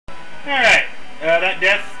Alright. That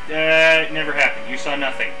death never happened. You saw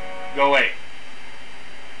nothing. Go away.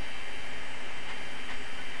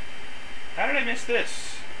 How did I miss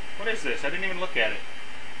this? What is this? I didn't even look at it.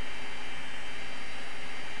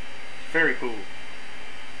 Fairy pool.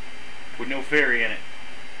 With no fairy in it.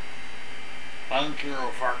 Thank you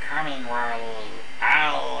for coming, Riley.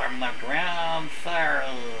 I am the Grand Fairy.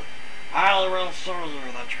 I will show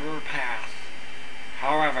you the true path.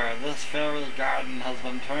 However, this fairy garden has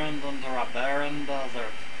been turned into a barren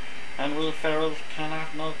desert, and we fairies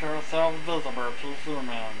cannot make ourselves visible to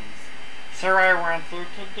humans. So I want you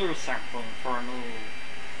to do something for me.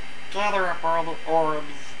 Gather up all the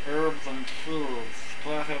orbs, herbs, and seeds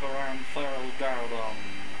scattered around Fairy Garden.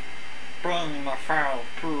 Bring the foul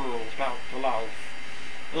pools back to life.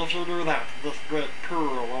 If you do that, this great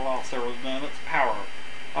pool will also regain its power,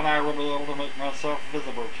 and I will be able to make myself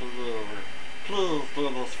visible to you. Please do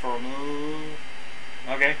this for me.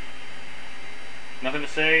 Okay. Nothing to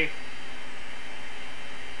say.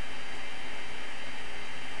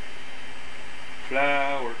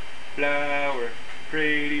 Flower, flower,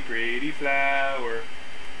 pretty, pretty flower.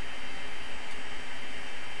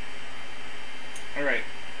 Alright.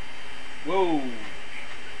 Whoa!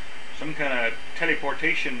 Some kind of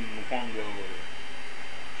teleportation wongo or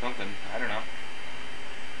something. I don't know.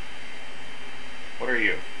 What are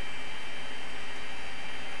you?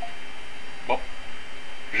 Well,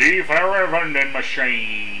 the Fairy vending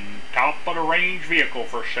machine. Top of the range vehicle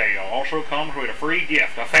for sale. Also comes with a free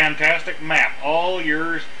gift. A fantastic map. All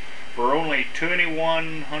yours for only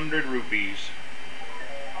 2,100 rupees.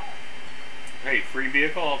 Hey, free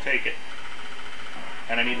vehicle? I'll take it.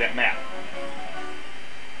 And I need that map.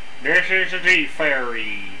 This is the Tea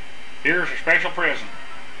Fairy. Here's a special present.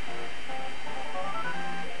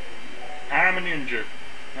 I'm a ninja.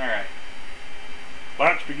 Alright.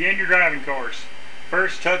 Let's begin your driving course.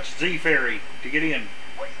 First touch Z Fairy to get in.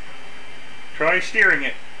 Try steering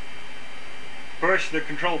it. Push the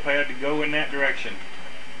control pad to go in that direction.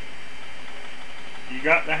 You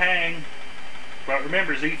got the hang. But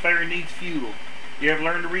remember, Z Fairy needs fuel. You have to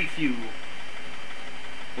learn to refuel.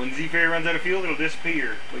 When Z Fairy runs out of fuel, it'll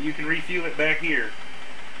disappear. But you can refuel it back here.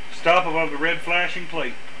 Stop above the red flashing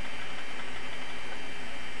plate.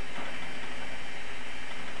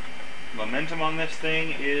 Momentum on this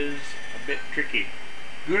thing is a bit tricky.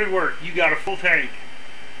 Good work. You got a full tank.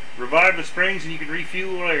 Revive the springs and you can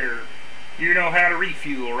refuel air. You know how to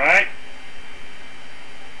refuel, right?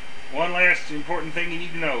 One last important thing you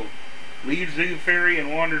need to know. Leave Z Fairy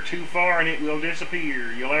and wander too far and it will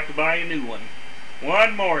disappear. You'll have to buy a new one.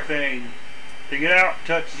 One more thing. To get out,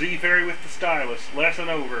 touch Z Fairy with the stylus. Lesson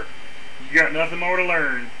over. You got nothing more to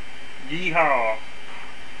learn. Yeehaw.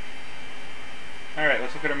 Alright,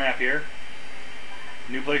 let's look at our map here.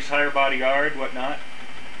 New place to hire bodyguard, whatnot.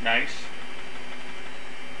 Nice.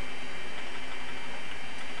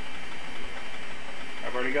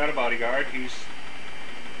 I've already got a bodyguard. He's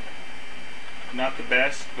not the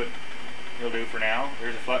best, but he'll do for now.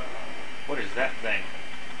 There's a what is that thing?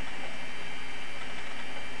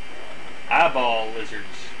 Eyeball lizards.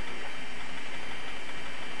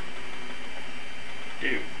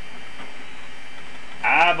 Dude.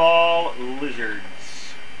 Eyeball lizards.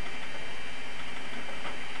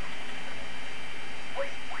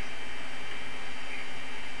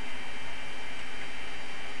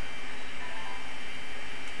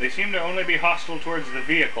 They seem to only be hostile towards the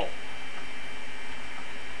vehicle.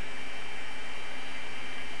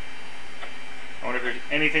 I wonder if there's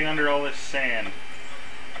anything under all this sand.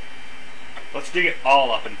 Let's dig it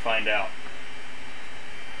all up and find out.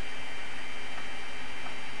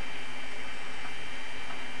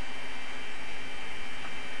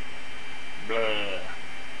 Blah.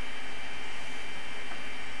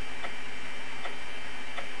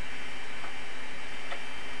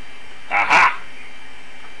 Aha!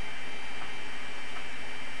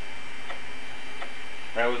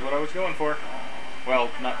 That was what I was going for. Well,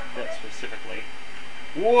 not that specifically.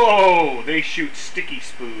 Whoa! They shoot sticky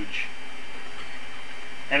spooge.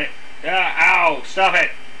 And it... ow! Stop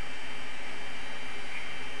it!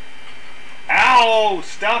 Ow!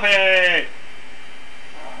 Stop it!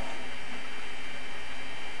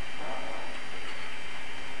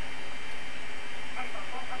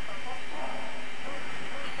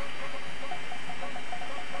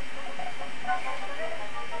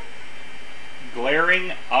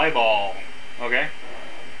 Glaring eyeball. Okay.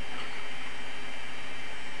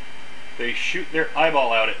 They shoot their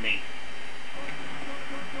eyeball out at me.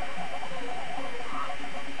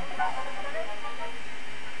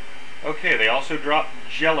 Okay, they also drop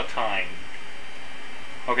gelatine.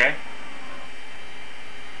 Okay.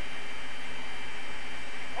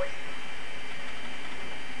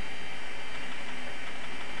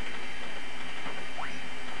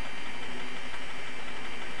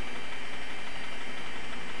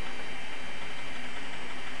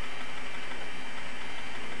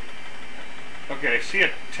 Okay, I see a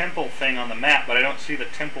temple thing on the map, but I don't see the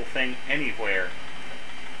temple thing anywhere.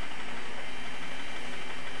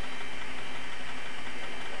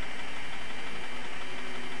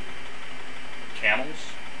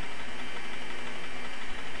 Camels?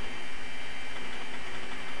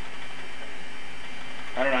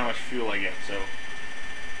 I don't know how much fuel I get, so...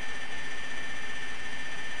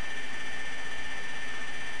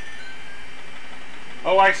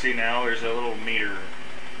 Oh, I see now. There's a little meter.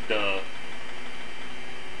 Duh.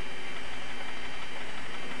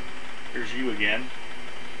 Here's you again.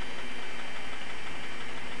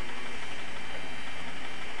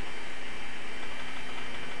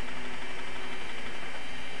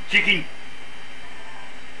 Chicken!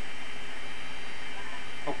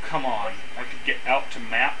 Oh, come on. I could get out to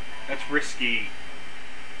map? That's risky.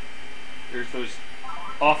 There's those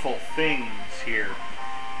awful things here.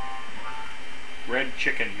 Red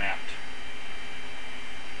chicken mapped.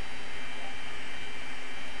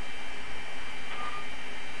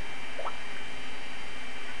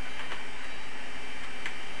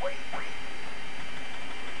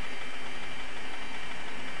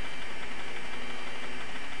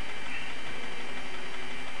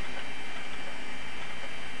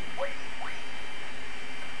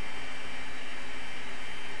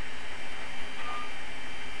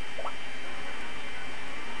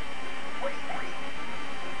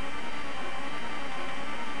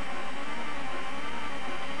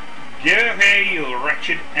 Get away, you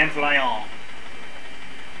wretched inflion.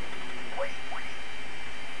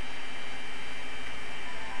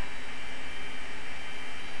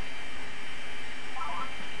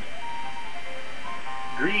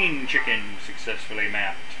 Green chicken successfully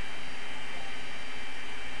mapped.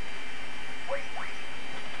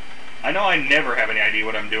 I know I never have any idea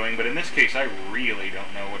what I'm doing, but in this case I really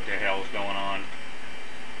don't know what the hell's going on.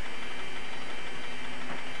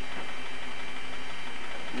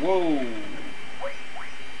 Whoa!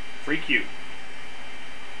 Freak you.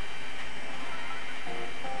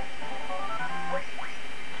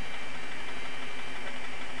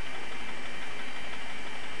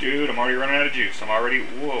 Dude, I'm already running out of juice. I'm already...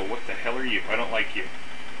 Whoa, what the hell are you? I don't like you.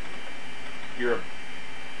 You're a...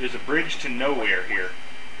 There's a bridge to nowhere here.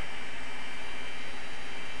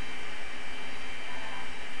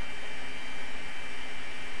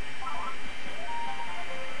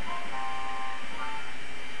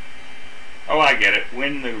 Oh, I get it.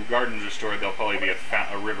 When the gardens are restored, there'll probably be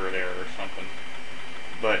a river there or something.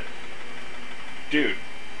 But, dude.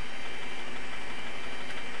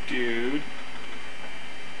 Dude.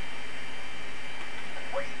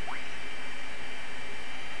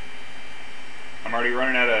 I'm already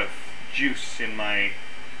running out of juice in my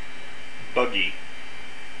buggy.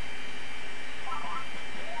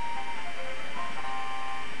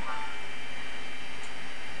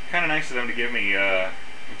 Kind of nice of them to give me,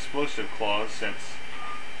 explosive claws, since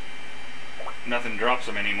nothing drops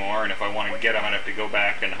them anymore, and if I want to get them I'd have to go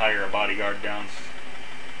back and hire a bodyguard down.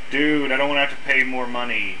 Dude, I don't want to have to pay more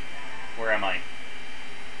money. Where am I?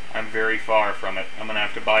 I'm very far from it. I'm going to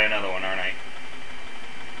have to buy another one, aren't I?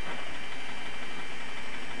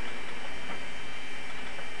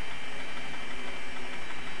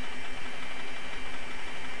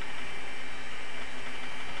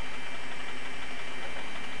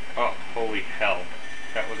 Oh, holy hell.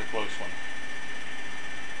 That was a close one.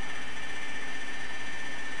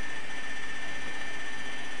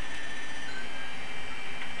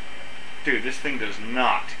 Dude, this thing does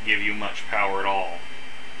not give you much power at all.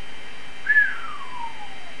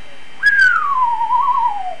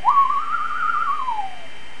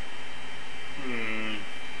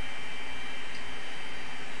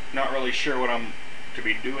 Not really sure what I'm to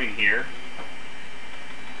be doing here.